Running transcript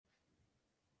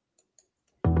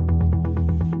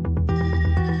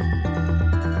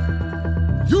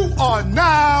are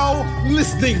now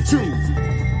listening to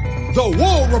the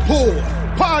War Report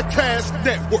Podcast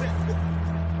Network.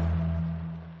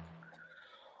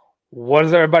 What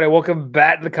is up, everybody? Welcome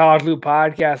back to the College Loop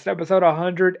Podcast, episode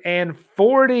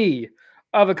 140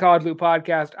 of the College Loop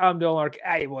Podcast. I'm Dylan Lark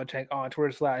at Ep.140 on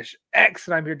Twitter/X,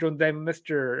 and I'm here joined today with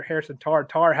Mr. Harrison Tarr.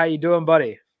 Tar, how you doing,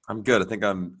 buddy? I'm good. I think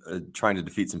I'm trying to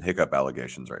defeat some hiccup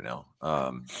allegations right now.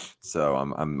 So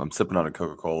I'm sipping on a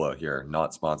Coca-Cola here,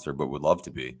 not sponsored, but would love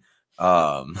to be.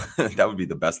 That would be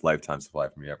the best lifetime supply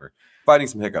for me ever. Fighting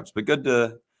some hiccups, but good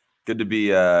to be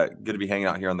hanging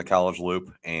out here on the College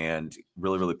Loop, and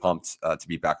really pumped to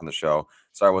be back on the show.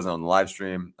 Sorry I wasn't on the live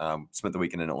stream. Spent the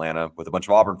weekend in Atlanta with a bunch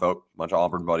of Auburn folk, a bunch of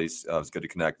Auburn buddies. It was good to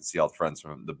connect and see all the friends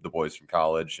from the boys from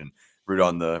college and root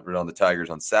on the Tigers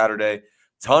on Saturday.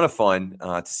 Ton of fun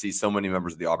to see so many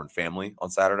members of the Auburn family on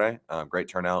Saturday. Great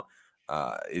turnout.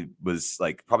 It was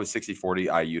like probably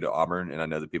 60-40 IU to Auburn, and I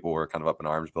know that people were kind of up in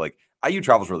arms, but like IU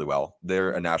travels really well.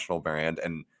 They're a national brand,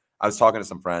 and I was talking to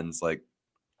some friends, like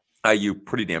IU,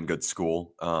 pretty damn good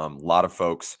school. A lot of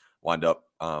folks wind up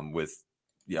with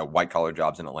white collar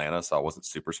jobs in Atlanta, so I wasn't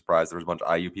super surprised there was a bunch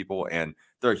of IU people, and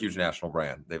they're a huge national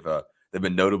brand. They've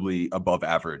been notably above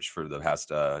average for the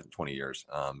past 20 years.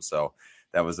 So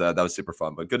that was super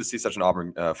fun. But good to see such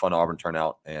an fun Auburn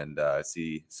turnout, and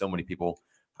see so many people.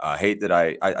 Hate that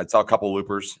I saw a couple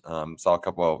loopers, saw a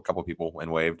couple people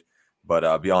and waved.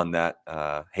 But beyond that,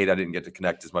 hate I didn't get to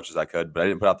connect as much as I could, but I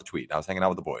didn't put out the tweet. I was hanging out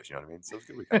with the boys, you know what I mean? So it was a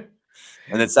good weekend.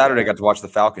 And then Saturday, I got to watch the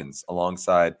Falcons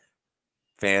alongside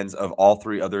fans of all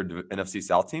three other NFC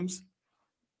South teams.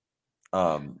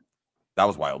 That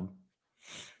was wild.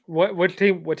 What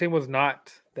team was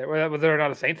not there? Was there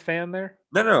not a Saints fan there?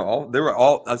 No. They were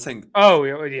all. I was saying. Oh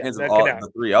yeah, fans of all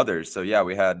the three others. So yeah,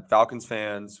 we had Falcons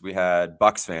fans, we had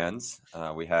Bucks fans,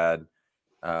 we had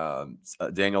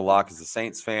Daniel Locke as a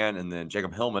Saints fan, and then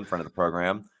Jacob Hillman, friend of the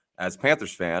program, as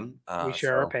Panthers fan. We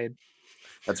share our pain.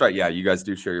 That's right. Yeah, you guys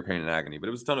do share your pain and agony, but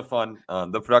it was a ton of fun.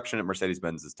 The production at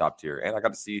Mercedes-Benz is top tier, and I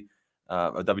got to see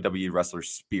a WWE wrestler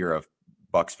spear a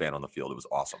Bucks fan on the field. It was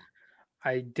awesome.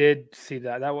 I did see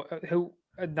that. That was who?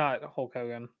 Not Hulk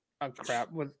Hogan. Oh crap!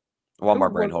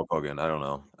 Walmart brand Hulk Hogan. I don't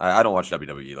know. I don't watch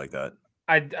WWE like that.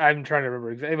 I'm trying to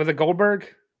remember. Was it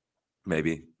Goldberg?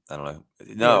 Maybe. I don't know.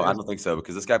 No, I don't think so,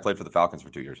 because this guy played for the Falcons for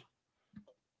 2 years.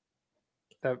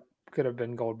 That could have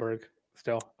been Goldberg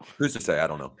still. Who's to say? I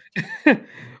don't know.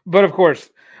 But of course,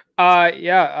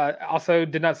 also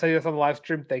did not say this on the live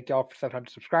stream. Thank y'all for 700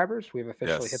 subscribers. We've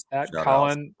officially hit that.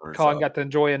 Colin got to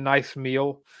enjoy a nice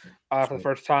meal for the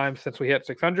first time since we hit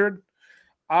 600.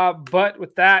 But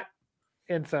with that,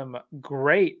 and some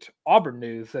great Auburn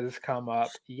news that has come up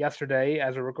yesterday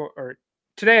as we record, or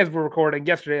today as we're recording,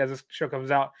 yesterday as this show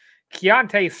comes out,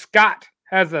 KEIONTE Scott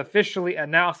has officially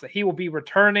announced that he will be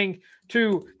returning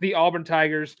to the Auburn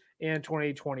Tigers in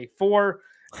 2024.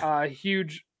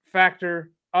 Huge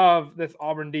factor of this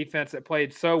Auburn defense that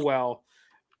played so well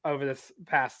over this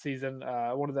past season.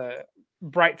 One of the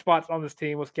bright spots on this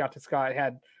team was KEIONTE Scott. He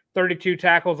had 32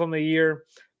 tackles on the year,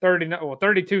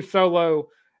 32 solo,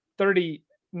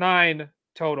 39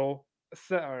 total,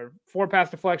 4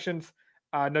 pass deflections,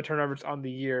 no turnovers on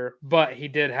the year. But he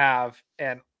did have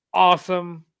an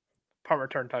awesome punt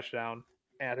return touchdown.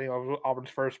 And I think it was Auburn's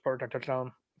first punt return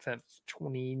touchdown since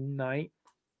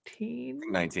 2019.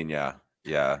 19, yeah.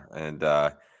 And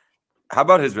how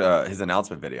about his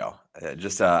announcement video? I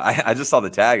just saw the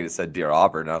tag and it said "Dear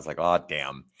Auburn," and I was like, "Oh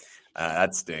damn,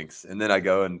 that stinks." And then I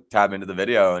go and tab into the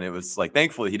video, and it was like,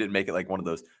 thankfully he didn't make it like one of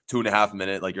those 2.5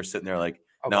 minute, like you're sitting there like,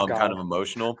 now I'm kind of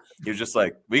emotional. He was just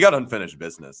like, "We got unfinished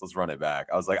business. Let's run it back."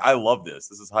 I was like, I love this.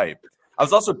 This is hype. I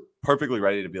was also perfectly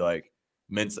ready to be like,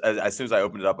 as soon as I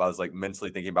opened it up, I was like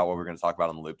mentally thinking about what we were going to talk about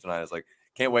on the loop tonight. I was like,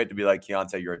 can't wait to be like,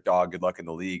 "KEIONTE, you're a dog. Good luck in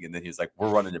the league." And then he's like, "We're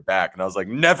running it back." And I was like,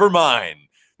 never mind.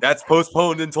 That's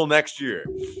postponed until next year.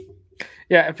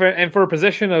 Yeah, for a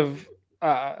position of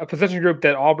a position group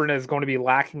that Auburn is going to be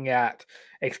lacking at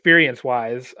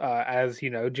experience-wise, as you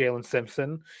know, Jalen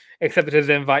Simpson accepted his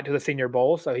invite to the Senior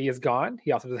Bowl, so he is gone.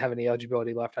 He also doesn't have any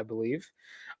eligibility left, I believe.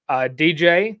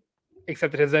 DJ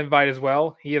accepted his invite as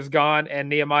well. He is gone, and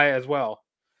Nehemiah as well.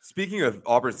 Speaking of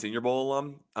Auburn Senior Bowl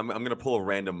alum, I'm going to pull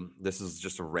this is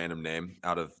just a random name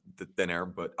out of the thin air,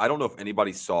 but I don't know if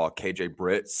anybody saw KJ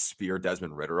Britt spear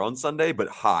Desmond Ridder on Sunday, but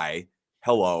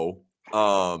hello.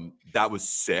 That was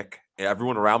sick.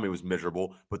 Everyone around me was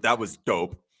miserable, but that was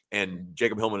dope. And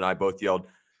Jacob Hillman and I both yelled,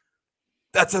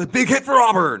 "That's a big hit for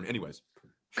Auburn." Anyways.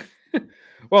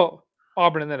 Well,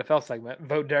 Auburn in the NFL segment,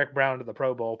 vote Derek Brown to the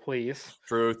Pro Bowl, please.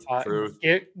 Truth.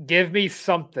 Give me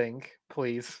something,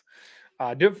 please.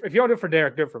 If you want to do it for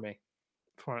Derek, do it for me.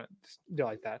 Just do it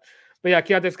like that. But yeah,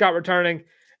 Keionte Scott returning,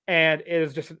 and it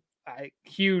is just a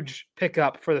huge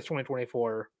pickup for this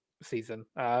 2024 season.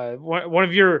 One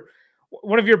of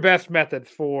your best methods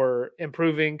for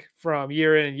improving from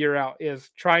year in and year out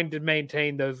is trying to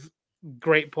maintain those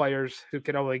great players who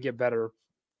can only get better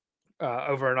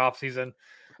over an off season.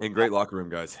 And great locker room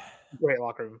guys. Great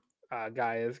locker room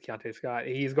guy is Keionte Scott.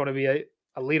 He's going to be a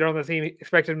leader on the team.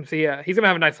 Expected him to see. He's going to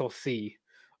have a nice little C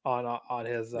on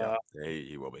his.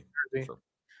 He will be. Sure.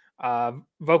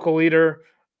 Vocal leader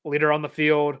on the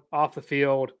field, off the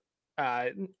field.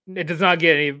 It does not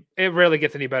get any. It rarely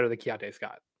gets any better than Keionte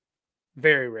Scott.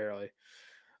 Very rarely.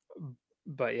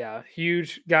 But yeah,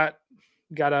 huge. Got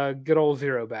a good old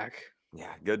Zero back.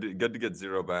 Yeah, good to get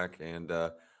Zero back, and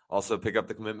also pick up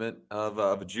the commitment of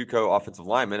a JUCO offensive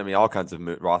lineman. I mean, all kinds of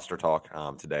roster talk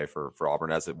today for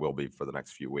Auburn, as it will be for the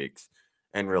next few weeks,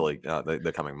 and really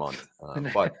the coming month.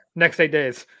 But next 8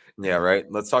 days. Yeah, right.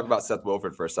 Let's talk about Seth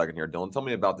Wilford for a second here. Dylan, tell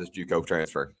me about this JUCO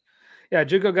transfer. Yeah,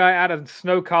 JUCO guy out of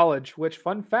Snow College, which,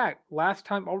 fun fact, last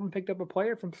time Auburn picked up a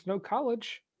player from Snow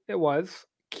College, it was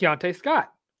Keionte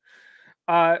Scott.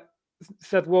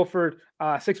 Seth Wilford,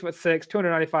 6'6",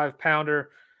 295-pounder.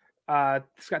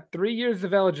 It's got 3 years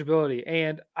of eligibility.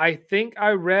 And I think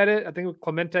I read it. I think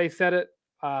Clemente said it.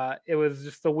 It was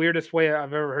just the weirdest way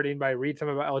I've ever heard anybody read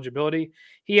something about eligibility.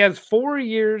 He has 4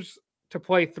 years to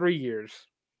play 3 years.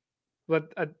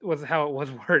 That was how it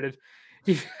was worded.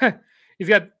 He's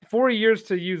got 4 years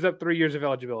to use up 3 years of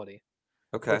eligibility.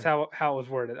 Okay. That's how it was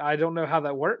worded. I don't know how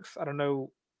that works. I don't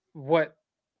know what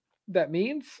that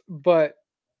means, but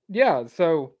yeah.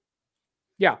 So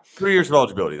yeah, 3 years of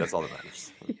eligibility. That's all that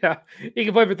matters. Yeah, he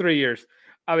can play for 3 years.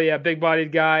 I mean, yeah,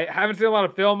 big-bodied guy. Haven't seen a lot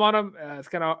of film on him. It's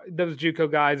kind of those JUCO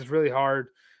guys. It's really hard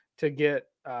to get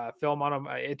film on them.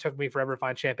 It took me forever to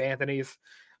find Champ Anthony's.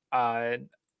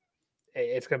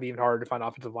 It's going to be even harder to find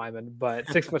offensive linemen. But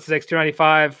 6'6",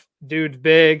 295, dude's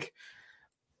big,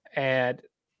 and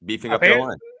beefing up the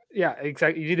line. Yeah,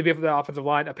 exactly. You need to be up for the offensive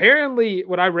line. Apparently,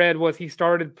 what I read was he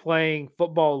started playing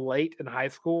football late in high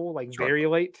school, like very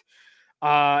late.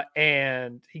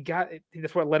 And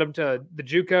that's what led him to the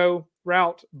JUCO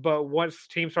route. But once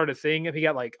teams started seeing him, he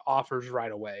got like offers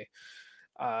right away.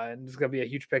 And it's going to be a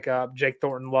huge pickup. Jake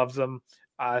Thornton loves him.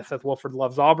 Seth Wilford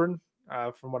loves Auburn,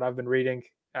 from what I've been reading.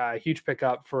 Huge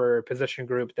pickup for a position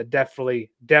group that definitely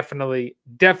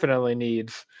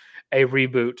needs a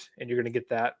reboot. And you're going to get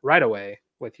that right away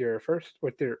with your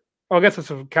I guess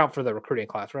this would count for the recruiting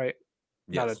class, right?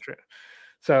 Yes.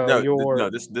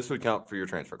 This would count for your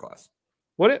transfer class.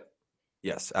 Would it?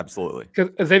 Yes, absolutely.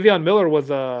 Because Xavier Miller was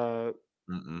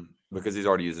because he's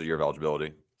already used a year of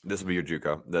eligibility. This will be your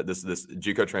JUCO. This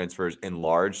JUCO transfers in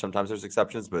large. Sometimes there's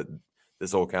exceptions, but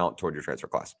this will count toward your transfer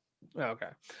class. Okay.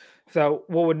 So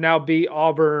what would now be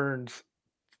Auburn's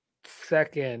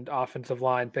second offensive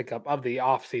line pickup of the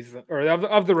offseason, or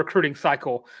of the recruiting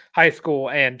cycle, high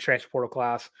school and transfer portal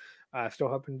class. Still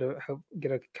hoping to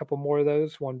get a couple more of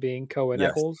those, one being Cohen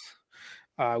Eccles.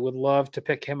 Would love to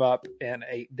pick him up in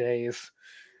 8 days.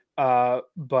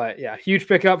 But yeah, huge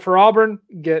pickup for Auburn.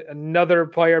 Get another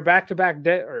player back-to-back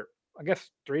day, or I guess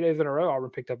 3 days in a row.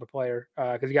 Auburn picked up a player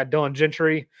because you got Dylan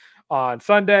Gentry on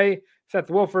Sunday,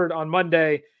 Seth Wilford on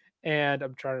Monday, and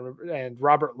I'm trying to remember, and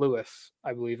Robert Lewis,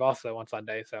 I believe, also on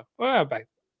Sunday. So back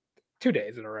 2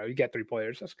 days in a row, you get 3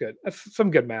 players. That's good. That's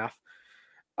some good math.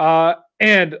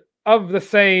 And of the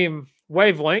same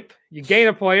wavelength, you gain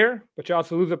a player, but you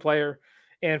also lose a player.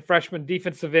 And freshman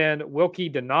defensive end Wilkie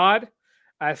Denard,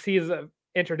 as he's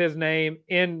entered his name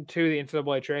into the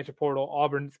NCAA transfer portal,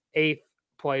 Auburn's 8th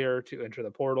player to enter the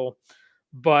portal.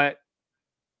 But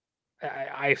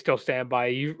I still stand by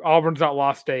you. Auburn's not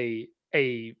lost a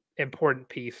important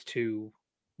piece to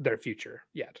their future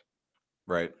yet.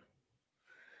 Right.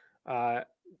 I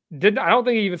don't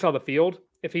think he even saw the field.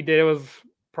 If he did, it was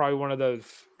probably one of those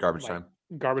garbage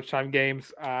time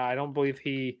games. I don't believe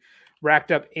he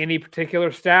racked up any particular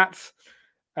stats,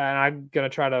 and I'm going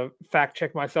to try to fact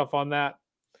check myself on that.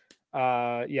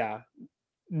 No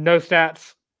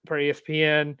stats per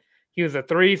ESPN. He was a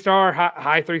 3-star,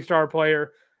 high 3-star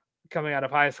player coming out of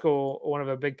high school, one of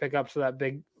the big pickups of that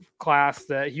big class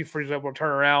that Hugh Freeze was able to turn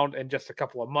around in just a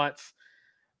couple of months.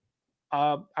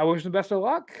 I wish him best of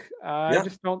luck. I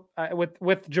just don't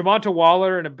with Jamonta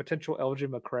Waller and a potential LJ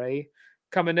McCray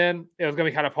coming in, it was going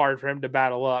to be kind of hard for him to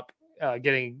battle up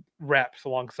getting reps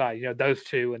alongside, those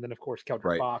two. And then of course,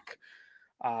 Keldrick Bach.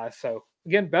 So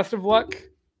again, best of luck.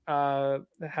 I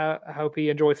hope he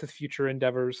enjoys his future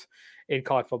endeavors in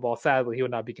college football. Sadly, he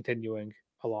would not be continuing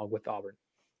along with Auburn.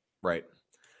 Right.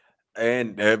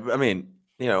 And I mean,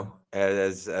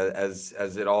 as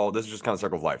it all, this is just kind of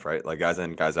circle of life, right? Like guys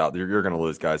in, guys out. You're going to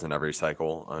lose guys in every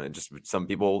cycle. Just some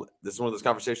people. This is one of those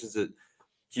conversations that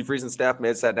Hugh Freeze and staff may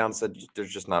have sat down and said,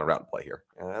 "There's just not a route to play here,"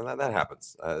 and that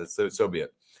happens. So be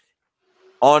it.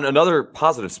 On another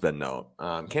positive spin note,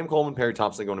 Cam Coleman, Perry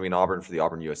Thompson going to be in Auburn for the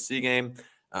Auburn USC game.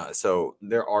 So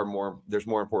there's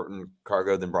more important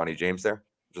cargo than Bronny James there,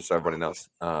 just so everybody knows.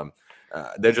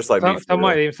 They're just like me. Some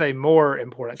might even say more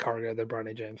important cargo than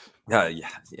Bronny James. Yeah.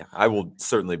 I will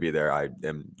certainly be there. I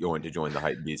am going to join the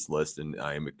Hype Beast list, and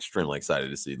I am extremely excited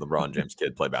to see LeBron James'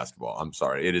 kid play basketball. I'm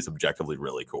sorry, it is objectively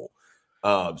really cool.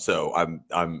 So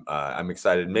I'm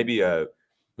excited. Maybe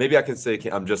I can say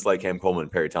I'm just like Cam Coleman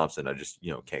and Perry Thompson. I just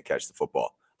can't catch the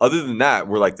football. Other than that,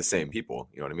 we're like the same people.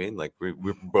 You know what I mean? Like we're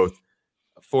both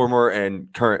former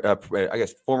and current, I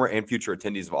guess former and future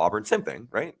attendees of Auburn. Same thing,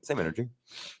 right? Same energy.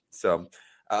 So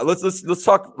let's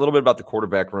talk a little bit about the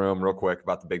quarterback room real quick,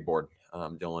 about the big board.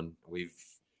 Dylan,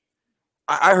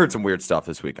 I heard some weird stuff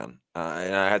this weekend,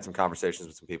 and I had some conversations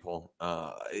with some people.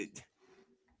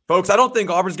 Folks, I don't think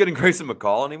Auburn's getting Grayson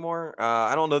McCall anymore.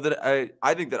 I don't know that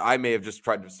I think that I may have just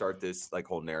tried to start this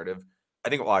whole narrative. I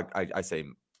think I say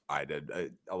I did.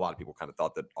 A lot of people kind of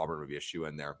thought that Auburn would be a shoe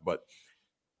in there, but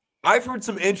I've heard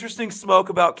some interesting smoke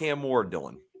about Cam Ward,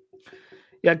 Dylan.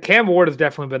 Yeah, Cam Ward has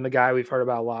definitely been the guy we've heard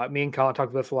about a lot. Me and Colin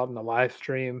talked about this a lot in the live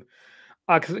stream.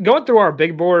 Because going through our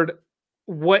big board,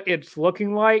 what it's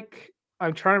looking like,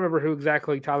 I'm trying to remember who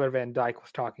exactly Tyler Van Dyke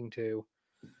was talking to,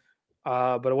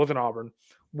 but it wasn't Auburn.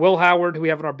 Will Howard, who we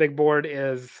have on our big board,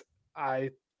 is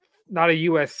not a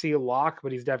USC lock,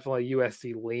 but he's definitely a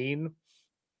USC lean.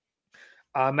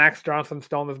 Max Johnson's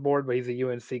still on this board, but he's a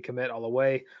UNC commit all the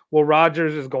way. Will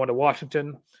Rogers is going to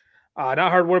Washington.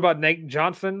 Not heard word about Nate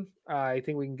Johnson. I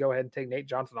think we can go ahead and take Nate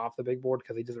Johnson off the big board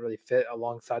because he doesn't really fit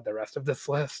alongside the rest of this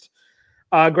list.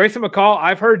 Grayson McCall,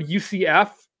 I've heard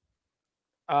UCF.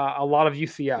 A lot of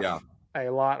UCF. Yeah. A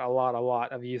lot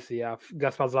of UCF.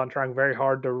 Gus Malzahn trying very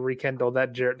hard to rekindle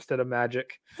that Jarrett instead of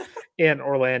Magic in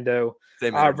Orlando.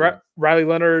 Riley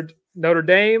Leonard, Notre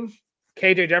Dame.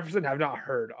 KJ Jefferson, have not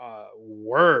heard a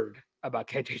word about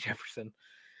KJ Jefferson.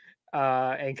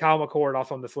 And Kyle McCord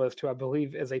also on this list, who I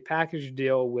believe is a package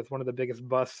deal with one of the biggest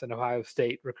busts in Ohio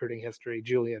State recruiting history,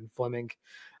 Julian Fleming,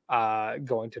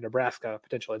 going to Nebraska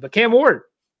potentially. But Cam Ward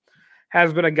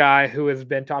has been a guy who has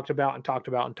been talked about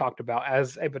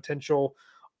as a potential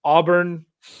Auburn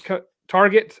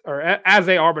target, or as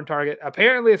a Auburn target.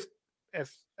 Apparently, it's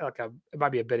like it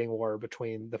might be a bidding war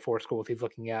between the four schools he's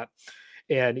looking at,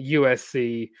 and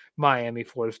USC, Miami,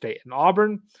 Florida State, and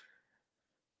Auburn.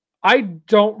 I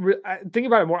don't think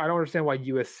about it more. I don't understand why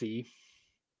USC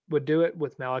would do it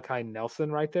with Malachi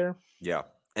Nelson right there. Yeah,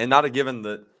 and not a given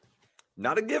their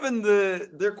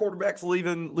quarterbacks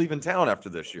leaving town after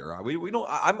this year. We don't.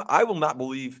 I will not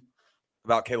believe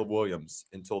about Caleb Williams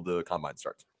until the combine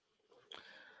starts.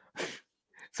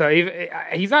 So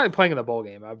he's not playing in the bowl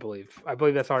game, I believe. I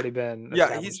believe that's already been.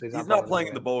 Yeah, he's not playing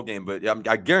in the bowl game, but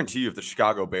I guarantee you, if the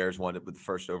Chicago Bears wound up with the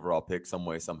first overall pick some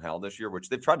way somehow this year, which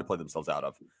they've tried to play themselves out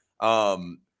of,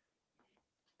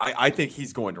 I think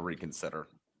he's going to reconsider.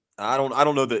 I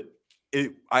don't know that.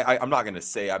 I'm not going to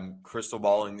say I'm crystal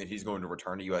balling that he's going to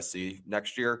return to USC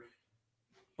next year,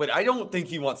 but I don't think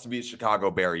he wants to be a Chicago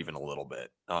Bear even a little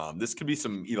bit. This could be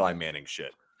some Eli Manning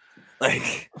shit.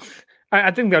 I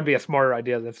think that'd be a smarter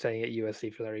idea than staying at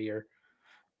USC for their year.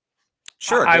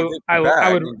 Sure,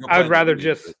 I'd rather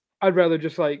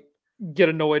just like get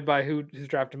annoyed by who's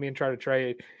drafted me and try to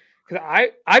trade.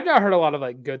 Because I've not heard a lot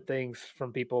of good things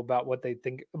from people about what they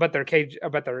think about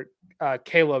their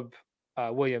Caleb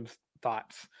Williams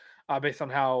thoughts based on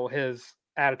how his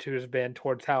attitude has been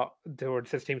towards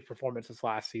his team's performance this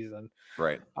last season.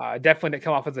 Right. Definitely didn't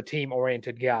come off as a team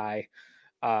oriented guy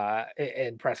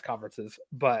in press conferences,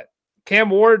 but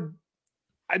Cam Ward,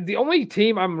 the only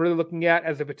team I'm really looking at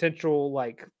as a potential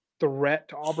threat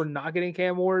to Auburn not getting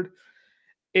Cam Ward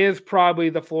is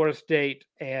probably the Florida State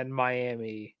and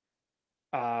Miami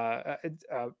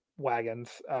wagons.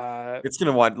 It's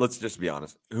gonna want. Let's just be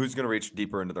honest. Who's gonna reach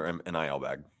deeper into their NIL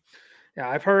bag? Yeah,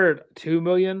 I've heard 2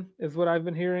 million is what I've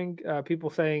been hearing. People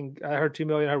saying I heard 2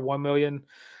 million, I heard 1 million.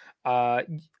 I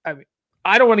mean,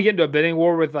 I don't want to get into a bidding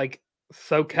war with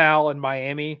SoCal and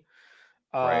Miami.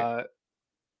 Right.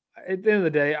 At the end of the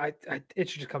day, it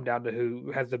should just come down to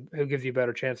who gives you a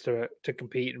better chance to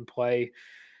compete and play.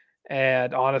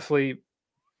 And honestly,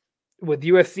 with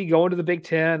USC going to the Big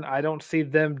Ten, I don't see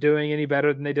them doing any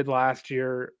better than they did last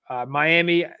year.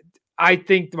 Miami, I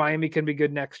think Miami can be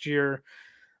good next year.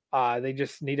 They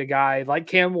just need a guy like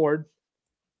Cam Ward.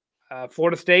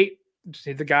 Florida State, just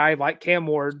needs a guy like Cam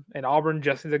Ward, and Auburn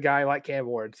just needs a guy like Cam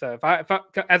Ward. So if I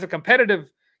as a competitive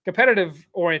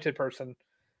oriented person,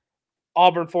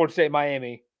 Auburn, Florida State,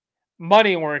 Miami,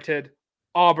 money oriented,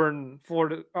 Auburn,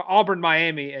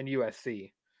 Miami, and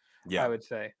USC. Yeah, I would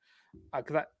say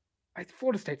because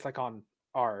Florida State's like on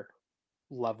our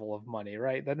level of money,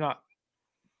 right? They're not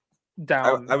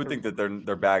down. I would think that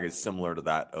their bag is similar to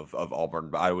that of Auburn,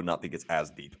 but I would not think it's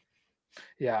as deep.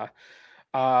 Yeah.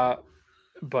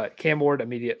 But Cam Ward,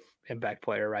 immediate impact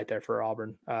player right there for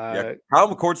Auburn. Kyle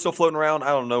McCord's still floating around. I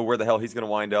don't know where the hell he's going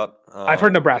to wind up. I've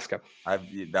heard Nebraska.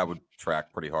 That would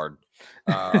track pretty hard.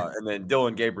 And then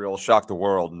Dylan Gabriel shocked the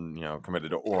world and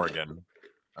committed to Oregon,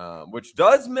 which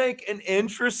does make an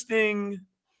interesting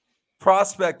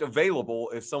prospect available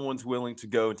if someone's willing to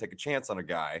go and take a chance on a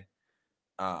guy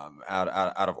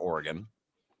out of Oregon.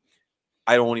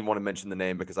 I don't even want to mention the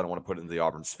name because I don't want to put it in the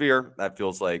Auburn sphere. That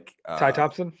feels like Ty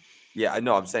Thompson. Yeah, I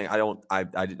know. I'm saying I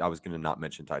was going to not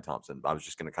mention Ty Thompson. I was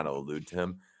just going to kind of allude to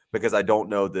him because I don't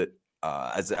know that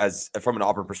as from an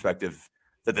Auburn perspective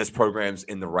that this program's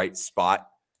in the right spot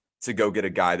to go get a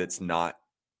guy that's not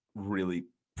really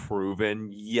proven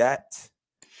yet.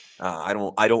 I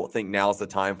don't think now's the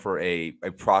time for a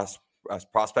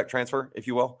prospect transfer, if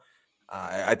you will.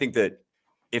 I think that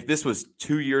if this was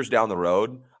 2 years down the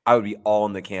road, I would be all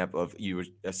in the camp of you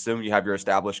assume you have your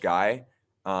established guy.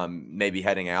 Maybe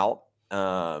heading out,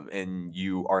 and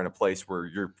you are in a place where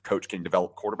your coach can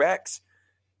develop quarterbacks.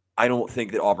 I don't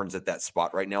think that Auburn's at that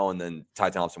spot right now, and then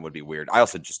Ty Thompson would be weird. I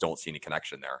also just don't see any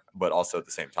connection there, but also at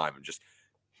the same time, just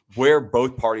where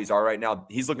both parties are right now,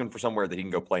 he's looking for somewhere that he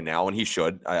can go play now, and he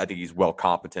should. I think he's well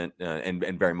competent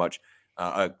and very much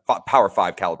a Power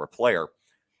 5 caliber player.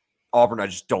 Auburn, I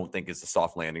just don't think is a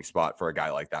soft landing spot for a guy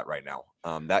like that right now.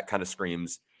 That kind of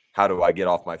screams, how do I get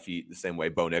off my feet the same way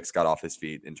Bo Nix got off his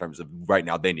feet in terms of right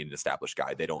now they need an established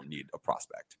guy. They don't need a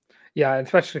prospect. Yeah,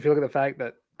 especially if you look at the fact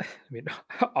that,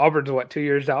 Auburn's 2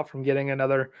 years out from getting an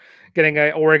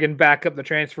Oregon backup to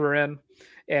transfer in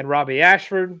and Robbie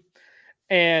Ashford.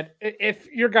 And if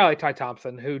you're a guy like Ty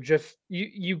Thompson, who just,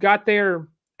 you got there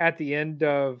at the end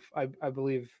of, I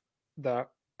believe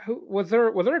was there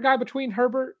a guy between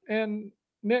Herbert and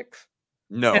Nix?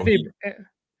 No.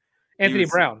 Anthony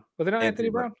Brown. Was it not Anthony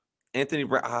Brown? Anthony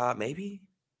Brown, maybe.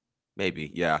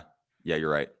 Yeah, you're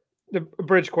right. The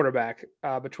bridge quarterback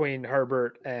between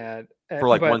Herbert and for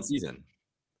one season.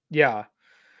 Yeah.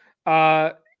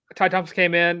 Ty Thompson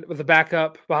came in with a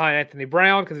backup behind Anthony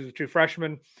Brown because he was a true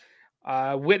freshman.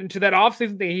 Went into that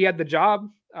offseason thinking he had the job.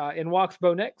 In walks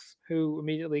Bo Nix, who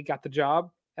immediately got the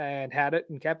job and had it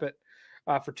and kept it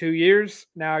for 2 years.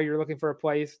 Now you're looking for a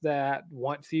place that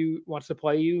wants to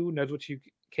play you, knows what you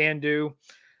can do.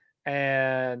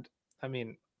 And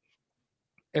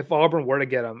if Auburn were to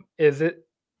get him, is it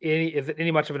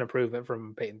any much of an improvement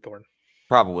from Peyton Thorne?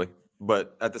 Probably,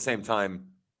 but at the same time,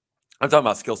 I'm talking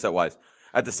about skill set wise.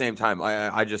 At the same time,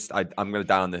 I'm going to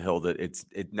die on the hill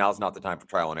that now's not the time for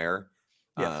trial and error.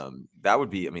 Yes. That would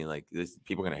be,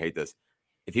 people are going to hate this.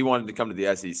 If he wanted to come to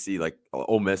the SEC,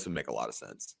 Ole Miss would make a lot of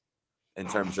sense in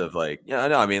terms of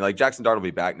Jackson Dart will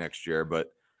be back next year,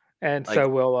 and so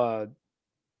will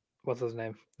what's his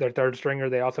name? Their third stringer.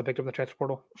 They also picked up in the transfer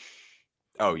portal.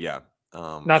 Oh yeah,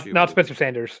 not Spencer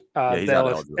Sanders. He's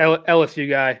the LSU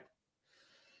guy.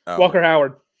 Walker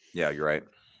Howard. Yeah, you're right.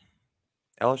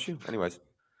 LSU. Anyways,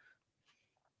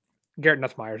 Garrett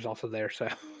Nussmeier is also there. So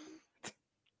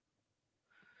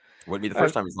wouldn't be the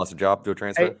first time he's lost a job to a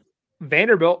transfer.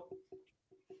 Vanderbilt.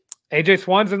 AJ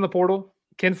Swan's in the portal.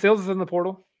 Ken Sills is in the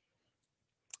portal.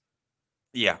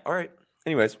 Yeah. All right.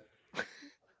 Anyways,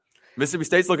 Mississippi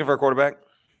State's looking for a quarterback.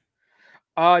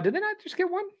 Did they not just get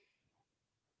one?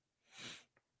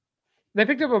 They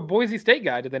picked up a Boise State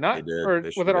guy, did they not? They did. Or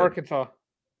was it Arkansas?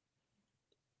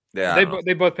 Yeah.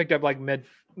 They both picked up mid.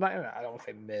 I don't want to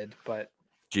say mid, but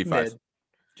G5.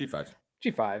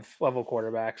 G5 level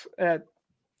quarterbacks.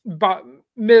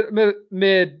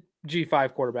 Mid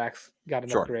G5 quarterbacks got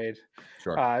an upgrade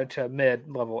to mid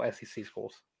level SEC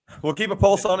schools. We'll keep a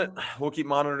pulse on it. We'll keep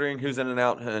monitoring who's in and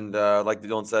out. And like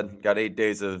Dylan said, got 8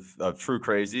 days of true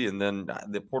crazy. And then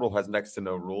the portal has next to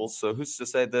no rules. So who's to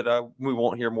say that we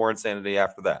won't hear more insanity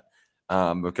after that?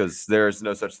 Because there's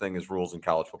no such thing as rules in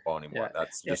college football anymore.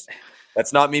 Yeah.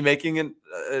 That's not me making an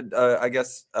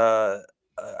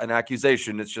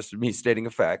accusation. It's just me stating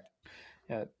a fact.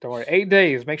 Yeah, don't worry. 8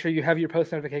 days. Make sure you have your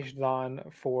post notifications on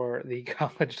for the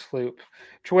College Sloop.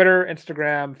 Twitter,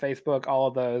 Instagram, Facebook, all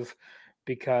of those.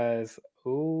 Because,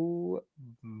 oh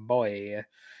boy,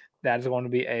 that is going to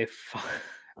be a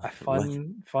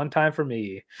fun time for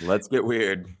me. Let's get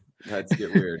weird. That's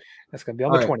going to be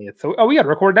on the 20th. So, we got to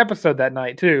record an episode that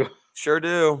night too. Sure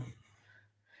do.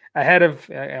 Ahead of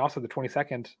also the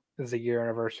 22nd is the year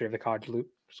anniversary of the College Loop.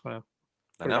 Just going to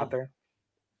put it out there.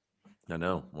 I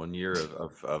know. 1 year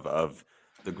of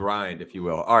the grind, if you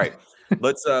will. All right,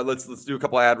 let's do a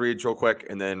couple ad reads real quick,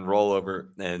 and then roll over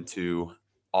into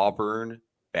Auburn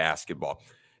basketball.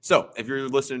 So, if you're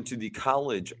listening to the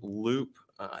College Loop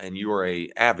and you are a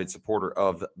avid supporter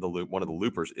of the Loop, one of the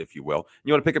Loopers, if you will, and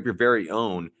you want to pick up your very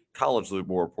own College Loop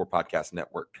War Report Podcast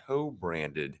Network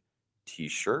co-branded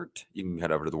t-shirt, you can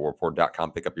head over to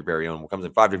thewarreport.com, pick up your very own. It comes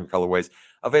in 5 different colorways,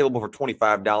 available for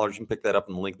 $25. You can pick that up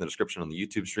in the link in the description on the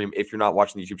YouTube stream. If you're not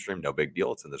watching the YouTube stream, no big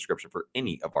deal. It's in the description for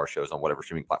any of our shows on whatever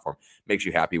streaming platform makes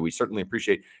you happy. We certainly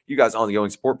appreciate you guys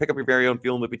ongoing support. Pick up your very own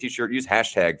Feelin' Loopy t-shirt. Use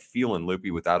hashtag Feelin'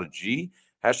 Loopy without a G.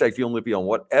 Hashtag Feelin' Loopy on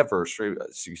whatever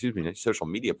social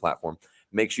media platform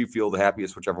makes you feel the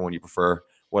happiest, whichever one you prefer,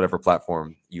 whatever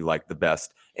platform you like the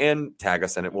best, and tag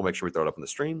us in it. We'll make sure we throw it up in the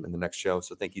stream in the next show.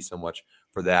 So thank you so much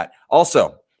for that.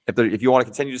 Also, if you want to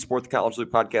continue to support the College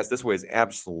Loop podcast, this way is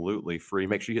absolutely free.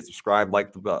 Make sure you hit subscribe,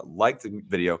 like the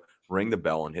video, ring the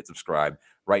bell, and hit subscribe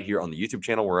right here on the YouTube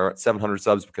channel. We're at 700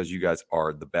 subs because you guys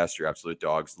are the best. You're absolute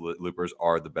dogs. Loopers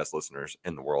are the best listeners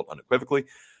in the world, unequivocally.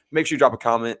 Make sure you drop a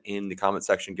comment in the comment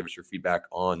section. Give us your feedback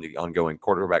on the ongoing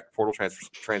quarterback portal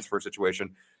transfer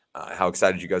situation. How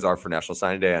excited you guys are for National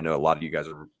Signing Day. I know a lot of you guys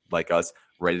are like us,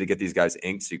 ready to get these guys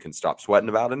inked so you can stop sweating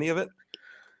about any of it,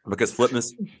 because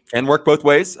Flipmas can work both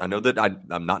ways. I know that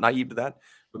I'm not naive to that,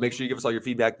 but make sure you give us all your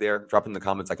feedback there. Drop in the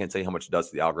comments. I can't tell you how much it does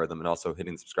to the algorithm, and also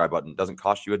hitting the subscribe button doesn't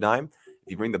cost you a dime.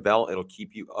 If you ring the bell, it'll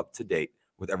keep you up to date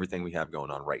with everything we have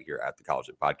going on right here at the College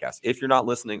Loop Podcast. If you're not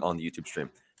listening on the YouTube stream,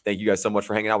 thank you guys so much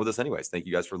for hanging out with us anyways. Thank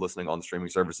you guys for listening on the streaming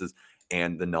services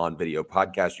and the non-video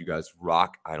podcast. You guys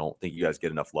rock. I don't think you guys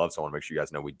get enough love, so I want to make sure you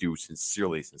guys know we do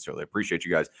sincerely appreciate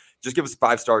you guys. Just give us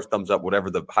 5 stars, thumbs up, whatever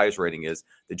the highest rating is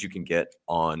that you can get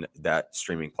on that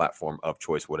streaming platform of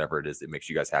choice, whatever it is that makes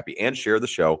you guys happy, and share the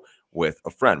show with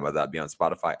a friend, whether that be on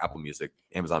Spotify, Apple Music,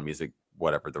 Amazon Music,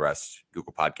 whatever the rest,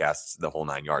 Google Podcasts, the whole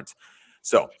 9 yards.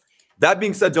 So that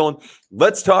being said, Dylan,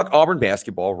 let's talk Auburn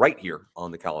basketball right here on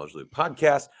the College Loop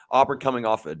podcast. Auburn coming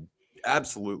off an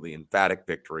absolutely emphatic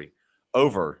victory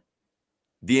over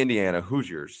the Indiana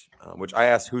Hoosiers, which I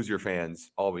asked Hoosier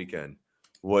fans all weekend,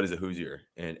 what is a Hoosier?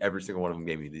 And every single one of them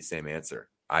gave me the same answer.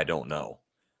 I don't know.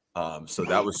 So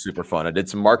that was super fun. I did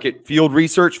some market field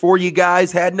research for you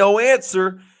guys. Had no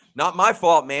answer. Not my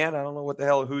fault, man. I don't know what the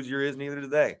hell a Hoosier is, neither do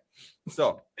they.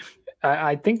 So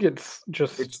I think it's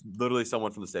literally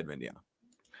someone from the state of Indiana.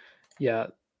 Yeah.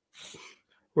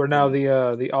 We're now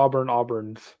the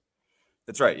Auburns.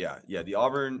 That's right. Yeah. The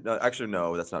Auburn. Actually,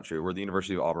 no, that's not true. We're the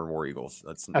University of Auburn War Eagles.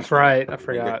 That's right. I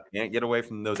forgot. Can't get away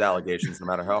from those allegations, no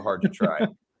matter how hard you try.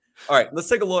 All right, let's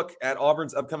take a look at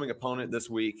Auburn's upcoming opponent this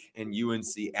week in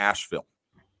UNC Asheville,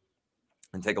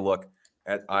 and take a look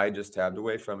at. I just tabbed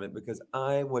away from it because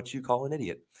I'm what you call an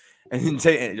idiot. And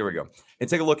here we go. And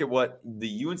take a look at what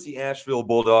the UNC Asheville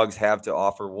Bulldogs have to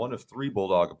offer. One of 3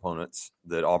 Bulldog opponents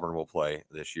that Auburn will play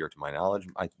this year, to my knowledge.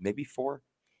 Maybe 4.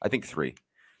 I think 3.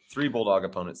 3 Bulldog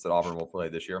opponents that Auburn will play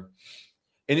this year.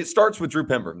 And it starts with Drew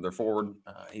Pember, their forward.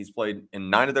 He's played in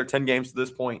 9 of their 10 games to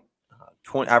this point,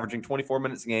 averaging 24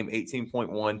 minutes a game,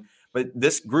 18.1. But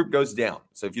this group goes down.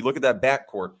 So if you look at that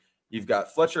backcourt, you've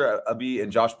got Fletcher Abbey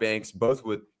and Josh Banks, both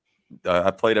with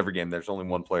I played every game. There's only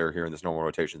one player here in this normal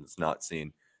rotation that's not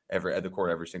seen at the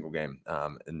court every single game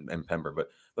in Pember. But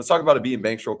let's talk about Abbey and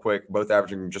Banks real quick, both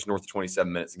averaging just north of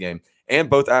 27 minutes a game and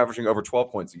both averaging over 12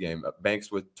 points a game.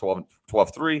 Banks with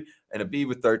 12-3 and Abbey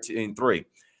with 13-3.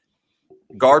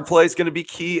 Guard play is going to be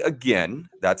key again.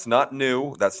 That's not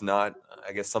new. That's not,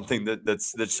 I guess, something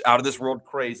that's out of this world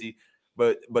crazy.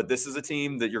 But this is a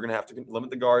team that you're going to have to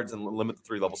limit the guards and limit the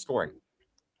 3-level scoring.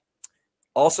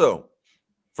 Also,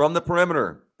 from the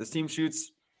perimeter, this team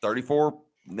shoots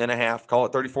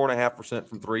 34.5%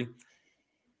 from 3.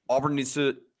 Auburn needs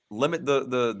to limit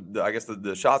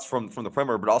the shots from the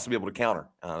perimeter, but also be able to counter.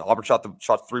 Auburn shot the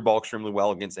 3 ball extremely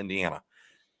well against Indiana.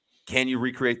 Can you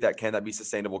recreate that? Can that be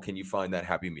sustainable? Can you find that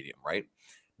happy medium, right?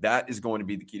 That is going to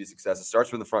be the key to success. It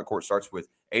starts with the front court. Starts with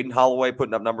Aiden Holloway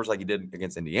putting up numbers like he did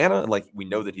against Indiana, and like we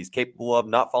know that he's capable of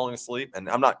not falling asleep. And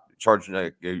I'm not accusing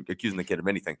the kid of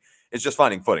anything. It's just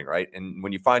finding footing, right? And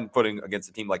when you find footing against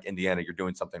a team like Indiana, you're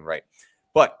doing something right.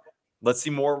 But let's see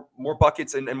more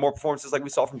buckets and more performances like we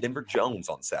saw from Denver Jones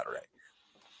on Saturday.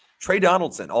 Trey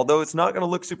Donaldson, although it's not going to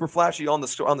look super flashy on the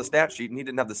stat sheet, and he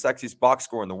didn't have the sexiest box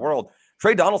score in the world,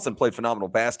 Trey Donaldson played phenomenal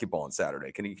basketball on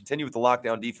Saturday. Can he continue with the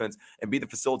lockdown defense and be the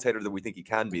facilitator that we think he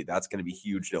can be? That's going to be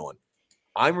huge, Dylan.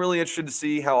 I'm really interested to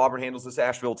see how Auburn handles this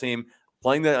Asheville team.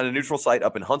 Playing on a neutral site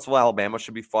up in Huntsville, Alabama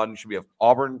should be fun. Should be an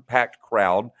Auburn-packed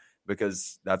crowd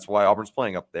because that's why Auburn's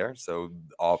playing up there. So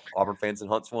Auburn fans in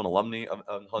Huntsville and alumni of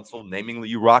Huntsville, namely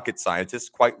you rocket scientists,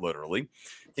 quite literally,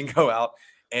 can go out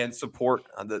and support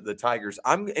the Tigers.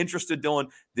 I'm interested, Dylan.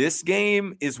 This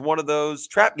game is one of those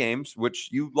trap games which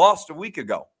you lost a week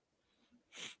ago.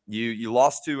 You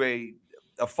lost to a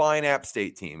fine App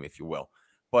State team, if you will.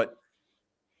 But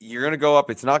you're going to go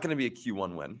up. It's not going to be a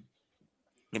Q1 win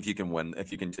if you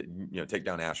can take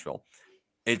down Asheville.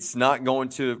 It's not going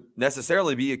to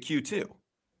necessarily be a Q2.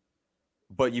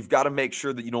 But you've got to make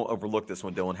sure that you don't overlook this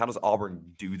one, Dylan. How does Auburn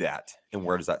do that, and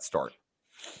where does that start?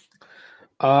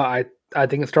 I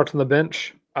think it starts on the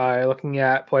bench. Looking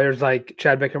at players like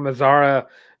Chad Baker-Mazara,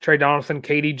 Trey Donaldson,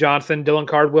 Katie Johnson, Dylan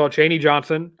Cardwell, Chaney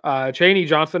Johnson,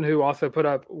 who also put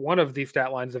up one of the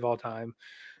stat lines of all time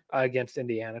against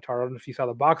Indiana. I don't know if you saw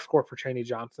the box score for Chaney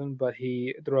Johnson, but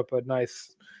he threw up a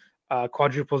nice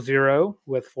quadruple zero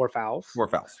with 4 fouls. 4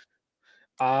 fouls.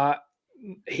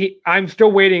 I'm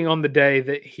still waiting on the day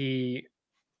that he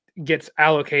gets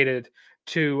allocated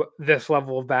to this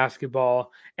level of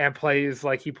basketball and plays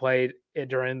like he played it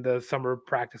during the summer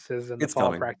practices and the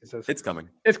fall practices. It's coming.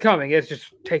 It's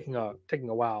just taking a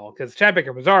while because Chad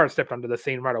Baker-Mazara stepped onto the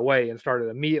scene right away and started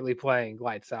immediately playing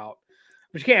lights out.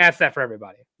 But you can't ask that for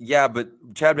everybody. Yeah, but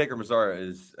Chad Baker-Mazara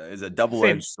is a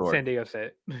double-edged sword. San Diego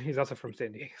State. He's also from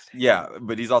San Diego State. Yeah,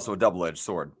 but he's also a double-edged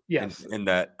sword. Yes. In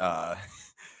that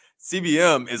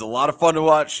CBM is a lot of fun to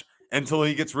watch until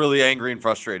he gets really angry and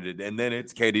frustrated, and then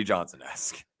it's KD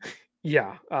Johnson-esque.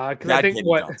 Yeah, because I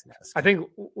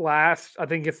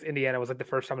think it's Indiana was like the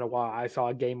first time in a while I saw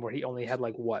a game where he only had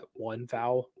like 1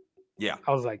 foul. Yeah,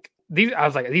 I was like these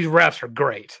refs are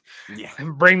great. Yeah,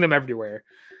 bring them everywhere.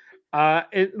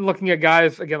 Looking at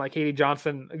guys again like Katie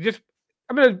Johnson,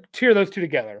 I'm gonna tier those two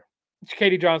together.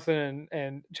 Katie Johnson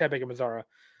and Chad Baker-Mazara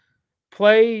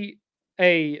play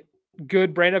a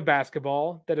good brand of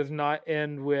basketball that does not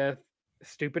end with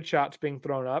stupid shots being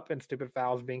thrown up and stupid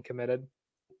fouls being committed.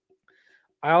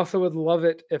 I also would love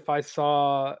it if I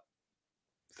saw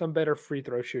some better free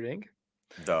throw shooting.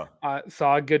 I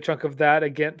saw a good chunk of that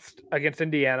against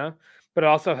Indiana, but it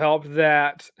also helped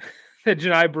that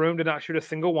Janai Broome did not shoot a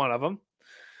single one of them.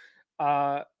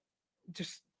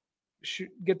 Just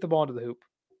get the ball into the hoop.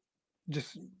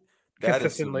 Just that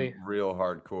consistently. Is some real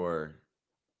hardcore.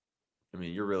 I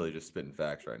mean, you're really just spitting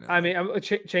facts right now. I mean,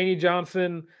 Chaney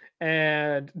Johnson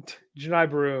and Janai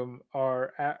Broome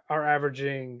are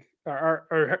averaging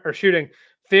are shooting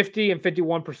 50 and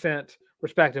 51%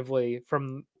 respectively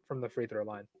from the free throw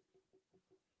line.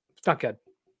 It's not good.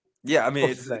 Yeah, I mean,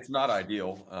 it's not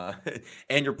ideal.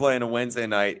 And you're playing a Wednesday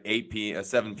night,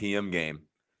 7 p.m. game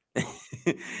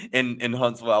in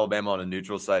Huntsville, Alabama on a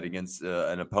neutral site against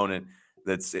an opponent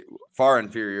that's far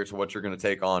inferior to what you're going to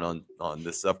take on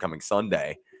this upcoming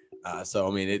Sunday. So,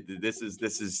 I mean,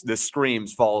 this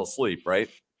screams fall asleep, right?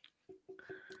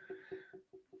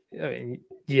 I mean,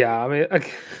 yeah. I mean,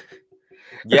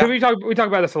 yeah. We talk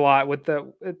about this a lot with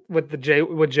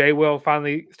Jay Will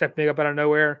finally stepping up out of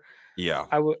nowhere. Yeah,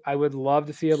 I would love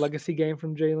to see a legacy game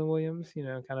from Jalen Williams.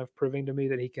 Kind of proving to me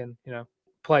that he can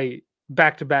play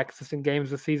back-to-back consistent games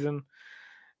this season.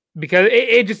 Because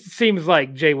it just seems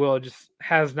like Jay Will just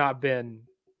has not been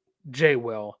Jay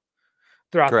Will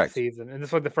throughout the season, and this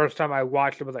is like the first time I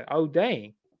watched it. I was like, oh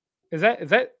dang. Is that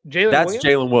Jalen? That's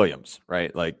Jalen Williams,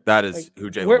 right? Like that is who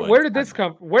Jalen Williams. Where did this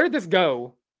come? Where did this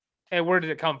go? And where did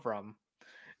it come from?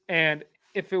 And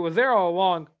if it was there all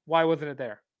along, why wasn't it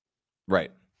there?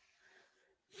 Right.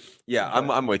 Yeah,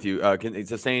 I'm with you.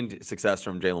 Sustained success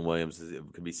from Jalen Williams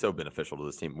could be so beneficial to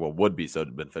this team. Well, would be so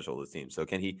beneficial to this team. So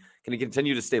can he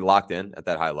continue to stay locked in at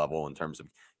that high level in terms of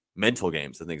mental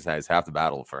games? I think is half the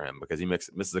battle for him because he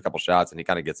misses a couple shots and he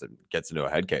kind of gets into a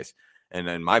head case. And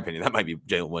in my opinion, that might be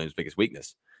Jalen Williams' biggest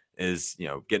weakness is,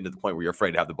 getting to the point where you're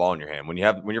afraid to have the ball in your hand. When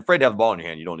you're afraid to have the ball in your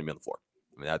hand, you don't need to be on the floor.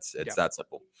 I mean, it's that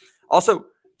simple. Also,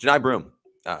 Janai Broome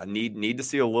need to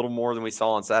see a little more than we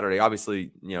saw on Saturday.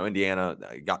 Obviously, Indiana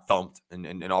got thumped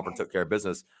and Auburn took care of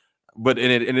business. But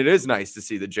it is nice to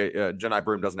see that Janai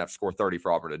Broome doesn't have to score 30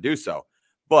 for Auburn to do so.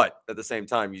 But at the same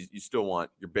time, you still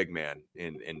want your big man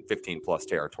in 15-plus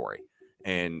territory.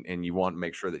 And you want to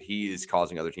make sure that he is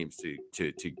causing other teams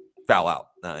to foul out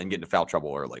and get into foul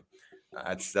trouble early.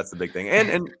 That's the big thing,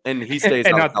 and he stays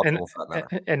out of foul trouble for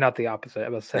that matter. And not the opposite. I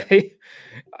would say,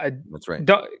 that's right.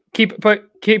 Don't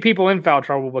keep people in foul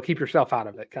trouble, but keep yourself out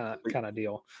of it, kind of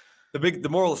deal. The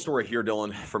moral of the story here,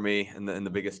 Dylan, for me, and the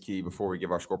biggest key before we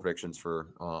give our score predictions for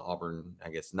Auburn, I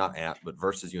guess not but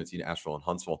versus UNC Asheville and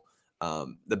Huntsville.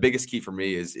 The biggest key for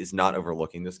me is not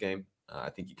overlooking this game. I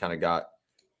think you kind of got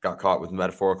caught with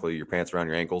metaphorically your pants around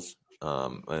your ankles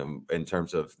in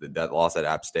terms of that loss at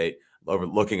App State.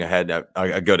 looking ahead at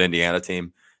a good Indiana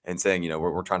team and saying,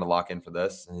 we're trying to lock in for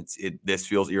this. And this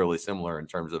feels eerily similar in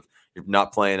terms of you're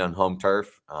not playing on home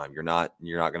turf. You're not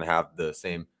going to have the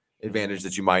same advantage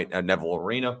that you might at Neville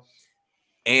Arena.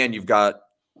 And you've got,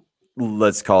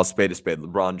 let's call a spade,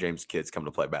 LeBron James kids coming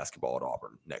to play basketball at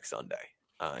Auburn next Sunday.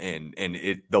 And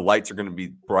the lights are going to be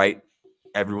bright.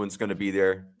 Everyone's going to be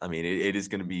there. I mean, it is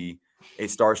going to be a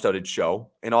star-studded show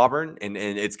in Auburn, and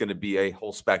it's going to be a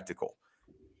whole spectacle.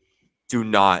 Do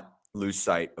not lose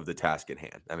sight of the task at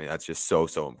hand. I mean, that's just so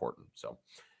important. So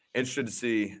interested to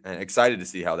see and excited to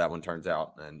see how that one turns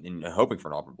out, and hoping for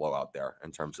an Auburn blowout there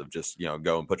in terms of just,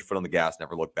 go and put your foot on the gas,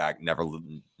 never look back, never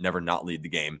not lead the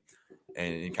game,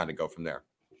 and kind of go from there.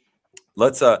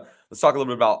 Let's talk a little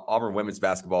bit about Auburn women's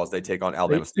basketball as they take on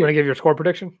Alabama State. You want to give your score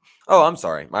prediction? Oh, I'm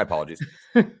sorry. My apologies.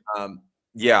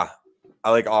 Yeah,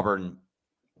 I like Auburn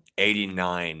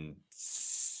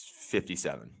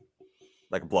 89-57,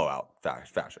 like a blowout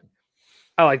fashion.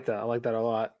 I like that. I like that a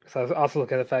lot. So I was also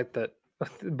looking at the fact that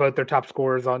both their top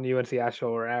scorers on UNC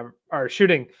Asheville are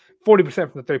shooting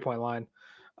 40% from the 3-point line.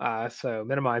 So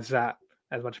minimize that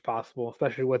as much as possible,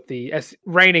 especially with the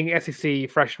reigning SEC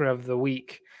Freshman of the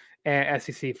Week and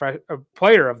SEC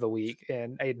Player of the Week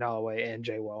in Aiden Holloway and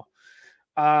Jay Well.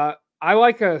 I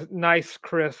like a nice,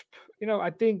 crisp. I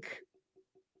don't think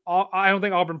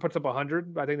Auburn puts up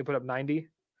 100, but I think they put up 90.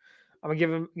 I'm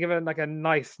gonna give it like a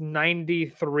nice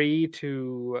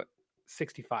 93-65.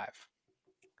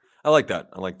 I like that.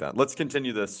 Let's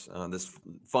continue this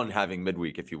fun having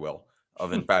midweek, if you will,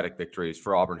 of emphatic victories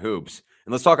for Auburn hoops,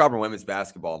 and let's talk Auburn women's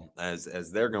basketball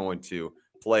as they're going to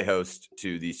play host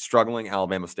to the struggling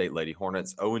Alabama State Lady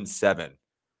Hornets, 0-7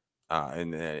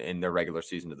 in their regular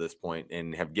season to this point,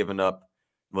 and have given up.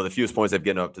 Well, the fewest points they've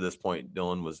given up to this point,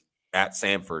 Dylan, was at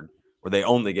Samford, where they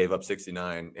only gave up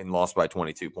 69 and lost by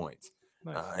 22 points.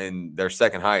 Nice. And their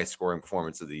second highest scoring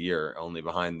performance of the year, only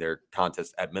behind their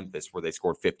contest at Memphis, where they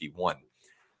scored 51.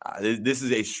 This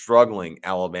is a struggling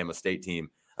Alabama State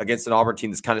team against an Auburn team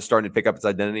that's kind of starting to pick up its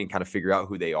identity and kind of figure out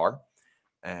who they are.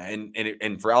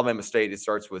 And for Alabama State, it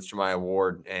starts with Shemaiah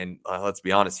Ward. And let's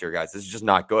be honest here, guys, this is just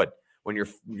not good. When your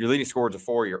leading scorer is a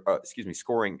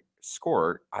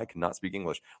scorer. I cannot speak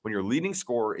English. When your leading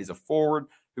scorer is a forward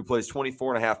who plays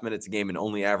 24 and a half minutes a game and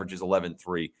only averages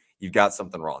 11-3, you've got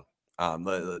something wrong.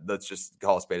 Let's just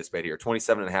call a spade here.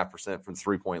 27.5% from the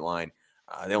 3-point line.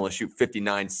 They only shoot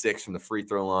 59.6 from the free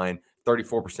throw line,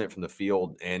 34% from the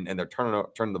field, and they're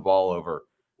turning the ball over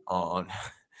on.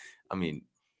 I mean,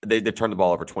 they turned the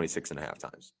ball over 26.5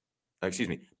 times. Excuse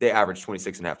me, they average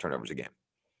 26.5 turnovers a game.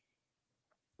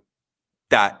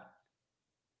 That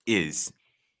is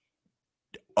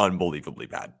unbelievably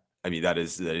bad. I mean, that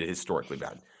is historically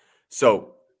bad.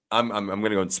 So I'm going to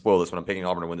go and spoil this one. I'm picking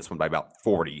Auburn to win this one by about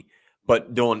 40.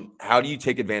 But Dylan, how do you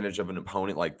take advantage of an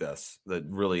opponent like this that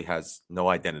really has no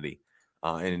identity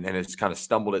and has kind of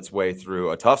stumbled its way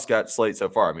through a tough slate so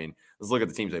far? I mean, let's look at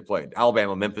the teams they played: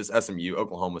 Alabama, Memphis, SMU,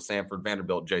 Oklahoma, Samford,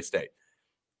 Vanderbilt, J-State.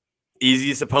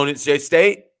 Easiest opponents,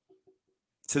 J-State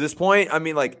to this point. I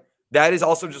mean, like, that is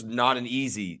also just not an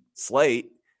easy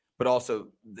slate, but also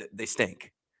they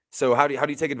stink. So how do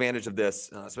you take advantage of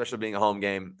this, especially being a home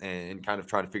game, and kind of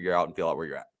trying to figure out and feel out where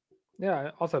you're at?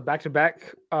 Yeah, also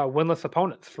back-to-back winless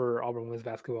opponents for Auburn women's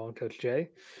basketball and Coach Jay.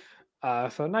 So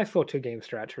a nice little 2-game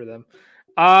stretch for them.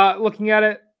 Looking at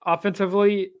it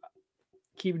offensively,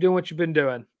 keep doing what you've been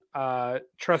doing.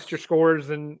 Trust your scorers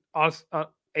in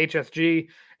HSG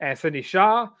and Sydney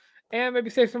Shaw, and maybe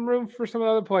save some room for some of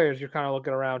the other players you're kind of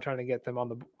looking around trying to get them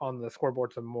on the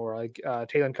scoreboard some more, like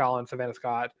Taylor Collins, Savannah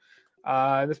Scott.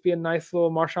 This be a nice little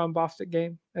Marshawn Bostic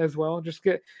game as well. Just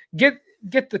get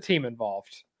the team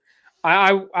involved.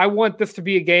 I want this to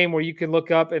be a game where you can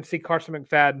look up and see Carson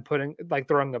McFadden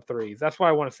throwing up threes. That's what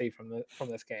I want to see from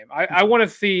this game. I want to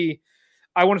see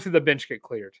the bench get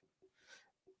cleared,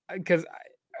 because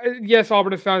yes,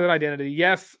 Auburn has found an identity.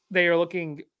 Yes, they're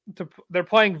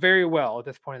playing very well at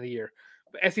this point of the year.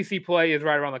 But SEC play is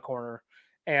right around the corner,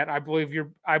 and I believe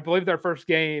their first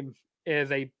game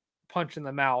is a punch in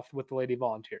the mouth with the Lady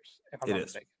Volunteers. If I'm not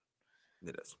mistaken,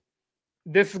 it is.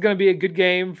 This is going to be a good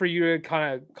game for you to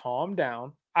kind of calm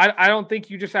down. I don't think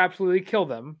you just absolutely kill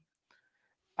them.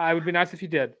 It would be nice if you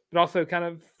did, but also kind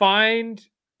of find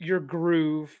your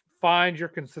groove, find your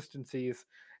consistencies,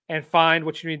 and find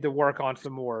what you need to work on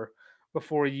some more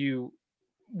before you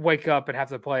wake up and have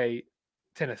to play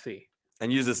Tennessee.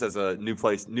 And use this as a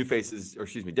different faces,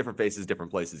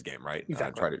 different places game, right?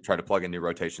 Exactly. Try to plug in new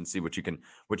rotations, see what you can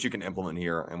implement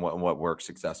here and what works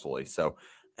successfully. So,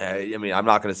 I mean, I'm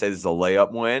not going to say this is a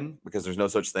layup win, because there's no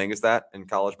such thing as that in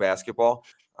college basketball.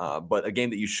 But a game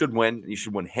that you should win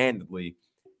handedly,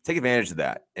 take advantage of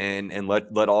that and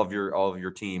let all of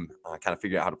your team kind of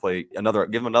figure out how to play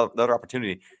give them another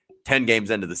opportunity 10 games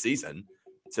into the season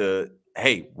to,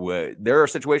 hey, there are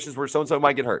situations where so-and-so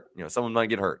might get hurt. Someone might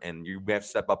get hurt, and you have to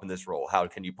step up in this role. How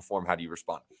can you perform? How do you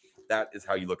respond? That is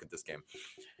how you look at this game.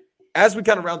 As we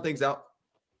kind of round things out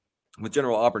with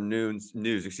general Auburn news,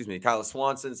 Kyla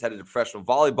Swanson's headed to the Professional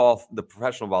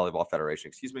Volleyball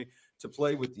Federation, to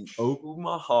play with the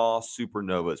Omaha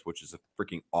Supernovas, which is a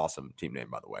freaking awesome team name,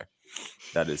 by the way.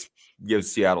 That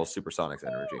gives Seattle Supersonics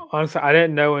energy. Honestly, I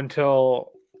didn't know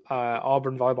until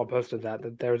Auburn Volleyball posted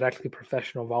that there was actually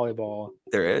professional volleyball.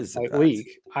 There is league.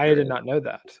 I did not know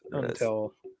that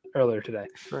until earlier today.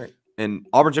 Right. And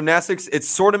Auburn Gymnastics, it's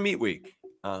sort of meet week.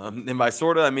 And by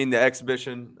sort of, I mean the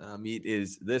exhibition meet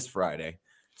is this Friday.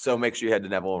 So make sure you head to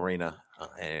Neville Arena.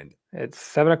 And it's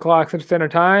 7:00 Central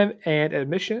Standard Time, and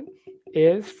admission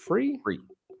is free.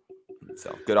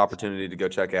 So good opportunity to go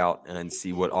check out and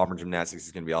see what Auburn Gymnastics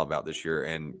is going to be all about this year.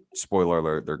 And spoiler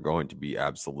alert, they're going to be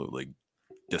absolutely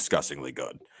disgustingly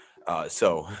good.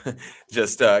 So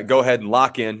just go ahead and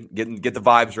lock in, get the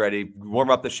vibes ready, warm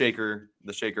up the shaker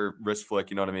wrist flick.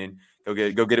 You know what I mean?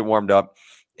 Go get it warmed up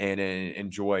and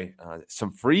enjoy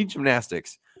some free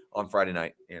gymnastics on Friday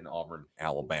night in Auburn,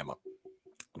 Alabama.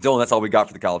 Dylan, that's all we got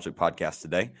for the College Loop podcast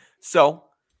today. So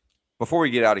before we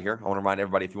get out of here, I want to remind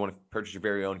everybody, if you want to purchase your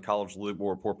very own College Loop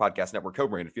War Report Podcast Network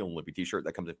co-branded Feeling Loopy t-shirt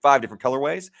that comes in 5 different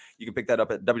colorways, you can pick that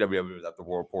up at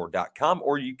www.thewarreport.com,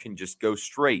 or you can just go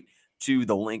straight to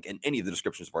the link in any of the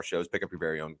descriptions of our shows. Pick up your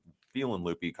very own Feeling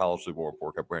Loopy College Loop War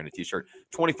Report co-branded t-shirt.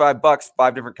 $25,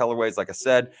 5 different colorways, like I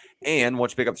said. And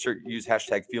once you pick up the shirt, use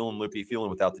hashtag Feeling Loopy, feeling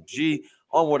without the G,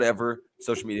 on whatever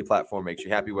social media platform makes you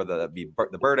happy, whether that be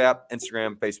the Bird app,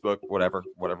 Instagram, Facebook, whatever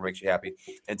makes you happy,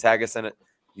 and tag us in it.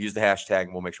 Use the hashtag,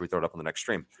 and we'll make sure we throw it up on the next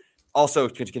stream. Also,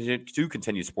 to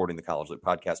continue supporting the College Loop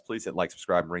podcast, please hit like,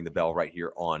 subscribe, and ring the bell right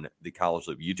here on the College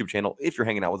Loop YouTube channel if you're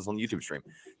hanging out with us on the YouTube stream.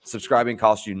 Subscribing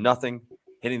costs you nothing.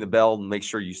 Hitting the bell, make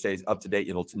sure you stay up to date.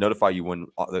 It'll notify you when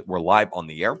we're live on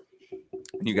the air.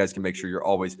 And you guys can make sure you're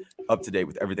always up to date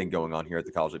with everything going on here at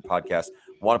the College Loop podcast.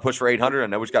 Want to push for 800? I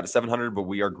know we just got to 700, but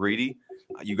we are greedy.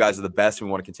 You guys are the best. We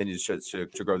want to continue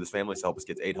to grow this family, so help us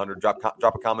get to 800. Drop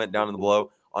a comment down in the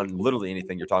below on literally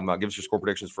anything you're talking about. Give us your score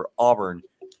predictions for Auburn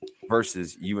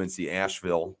versus UNC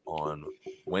Asheville on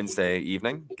Wednesday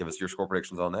evening. Give us your score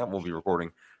predictions on that. We'll be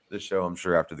recording this show, I'm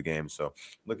sure, after the game. So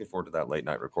looking forward to that late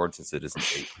night record, since it isn't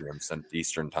 8 p.m.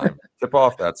 Eastern time tip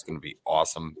off. That's going to be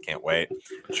awesome. Can't wait.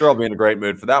 Sure, I'll be in a great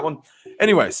mood for that one.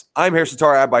 Anyways, I'm Harrison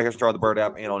Tara, at by Harrison Tara, the Bird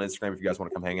app, and on Instagram if you guys want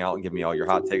to come hang out and give me all your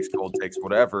hot takes, cold takes,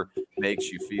 whatever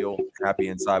makes you feel happy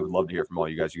inside. Would love to hear from all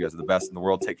you guys. You guys are the best in the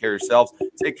world. Take care of yourselves.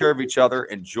 Take care of each other.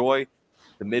 Enjoy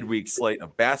the midweek slate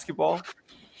of basketball.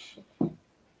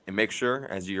 And make sure,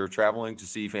 as you're traveling to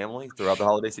see family throughout the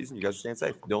holiday season, you guys are staying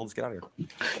safe. Dylan, let's get out of here.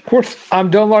 Of course, I'm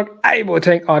Dylan Lark, able to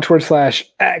tank on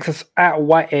Twitter/access at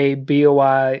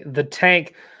YABOY the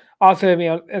tank. Also hit me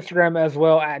on Instagram as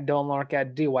well at Dylan Lark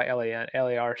at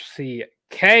DYLANLARCK.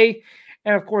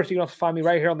 And of course, you can also find me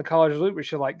right here on the College Loop. We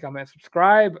should like, comment,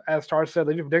 subscribe. As Tar said,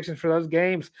 leave your predictions for those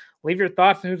games. Leave your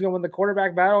thoughts on who's going to win the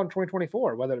quarterback battle in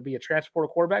 2024, whether it be a transfer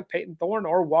quarterback, Peyton Thorne,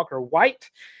 or Walker White.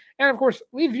 And of course,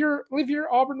 leave your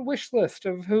Auburn wish list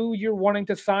of who you're wanting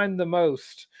to sign the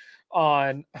most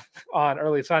on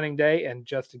early signing day, and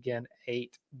just again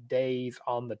 8 days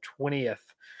on the 20th.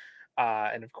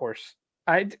 And of course,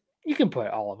 you can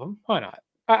put all of them. Why not?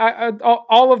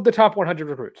 All of the top 100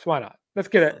 recruits. Why not? Let's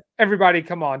get it. Everybody,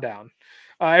 come on down.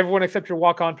 Everyone except your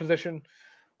walk-on position.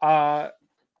 But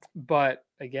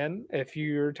again, if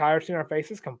you're tired of seeing our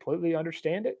faces, completely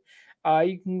understand it.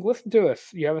 You can listen to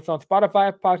us. You have us on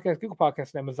Spotify, Podcast, Google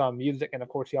Podcasts, and Amazon Music. And, of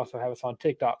course, you also have us on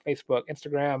TikTok, Facebook,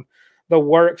 Instagram, the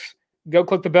works. Go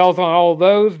click the bells on all of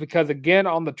those, because, again,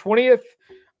 on the 20th,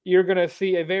 you're going to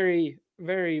see a very,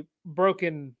 very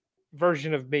broken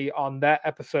version of me on that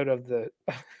episode of the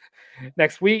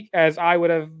next week, as I would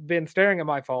have been staring at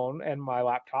my phone and my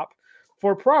laptop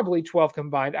for probably 12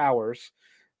 combined hours,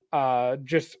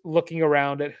 just looking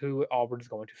around at who Auburn is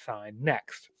going to sign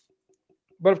next.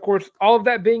 But, of course, all of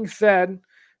that being said,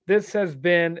 this has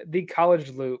been the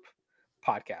College Loop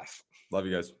podcast. Love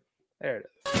you guys. There it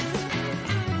is.